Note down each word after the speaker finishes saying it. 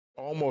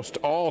Almost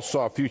all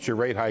saw future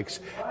rate hikes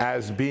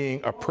as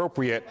being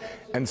appropriate,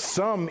 and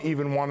some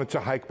even wanted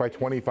to hike by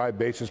 25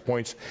 basis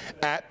points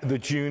at the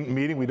June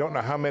meeting. We don't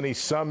know how many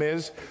some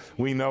is.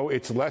 We know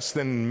it's less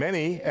than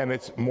many, and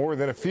it's more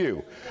than a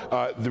few.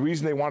 The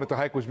reason they wanted to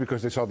hike was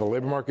because they saw the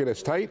labor market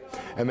as tight,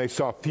 and they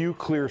saw few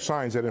clear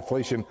signs that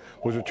inflation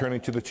was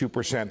returning to the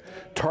 2%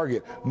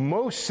 target.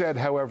 Most said,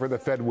 however, the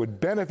Fed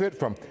would benefit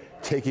from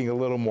taking a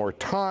little more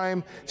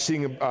time,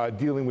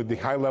 dealing with the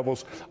high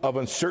levels of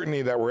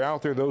uncertainty that were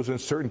out there. Those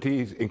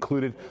uncertainties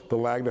included the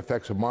lagged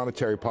effects of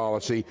monetary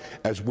policy,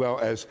 as well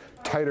as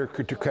tighter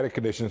credit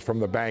conditions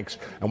from the banks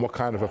and what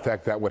kind of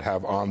effect that would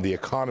have on the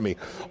economy.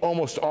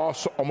 Almost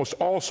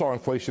all saw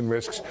inflation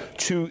risks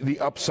to the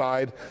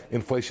upside.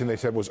 Inflation, they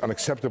said, was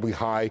unacceptably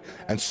high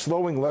and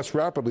slowing less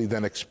rapidly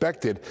than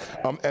expected.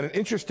 And an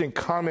interesting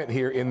comment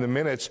here in the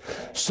minutes,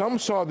 some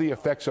saw the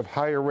effects of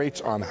higher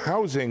rates on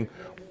housing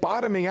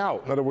bottoming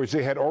out. In other words,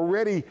 they had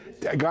already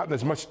gotten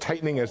as much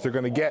tightening as they're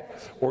going to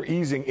get, or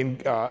easing in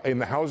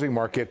the housing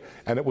market,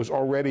 and it was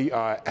already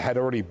had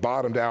already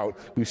bottomed out.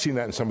 We've seen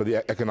that in some of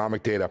the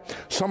economic data.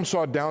 Some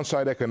saw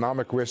downside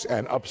economic risk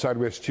and upside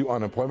risk to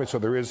unemployment. So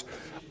there is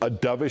a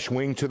dovish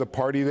wing to the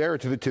party there,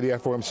 to the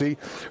FOMC.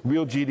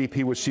 Real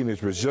GDP was seen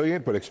as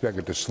resilient, but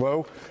expected to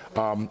slow.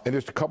 And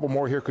there's a couple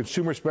more here.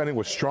 Consumer spending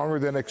was stronger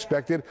than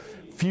expected.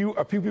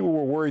 A few people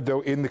were worried,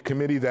 though, in the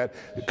committee that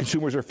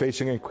consumers are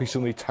facing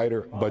increasingly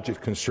tighter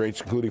budget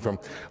constraints, including from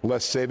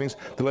less savings.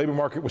 The labor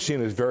market was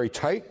seen as very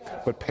tight,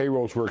 but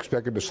payrolls were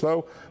expected to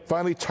slow.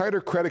 Finally,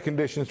 tighter credit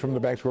conditions from the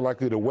banks were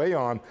likely to weigh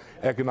on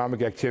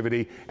economic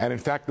activity. And in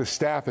fact, the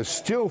staff is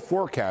still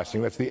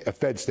forecasting, that's the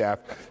Fed staff,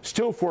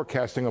 still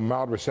forecasting a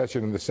mild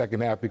recession in the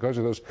second half because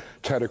of those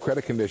tighter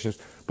credit conditions.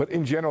 But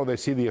in general, they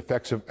see the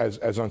effects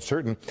as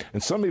uncertain.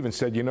 And some even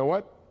said, you know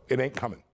what? It ain't coming.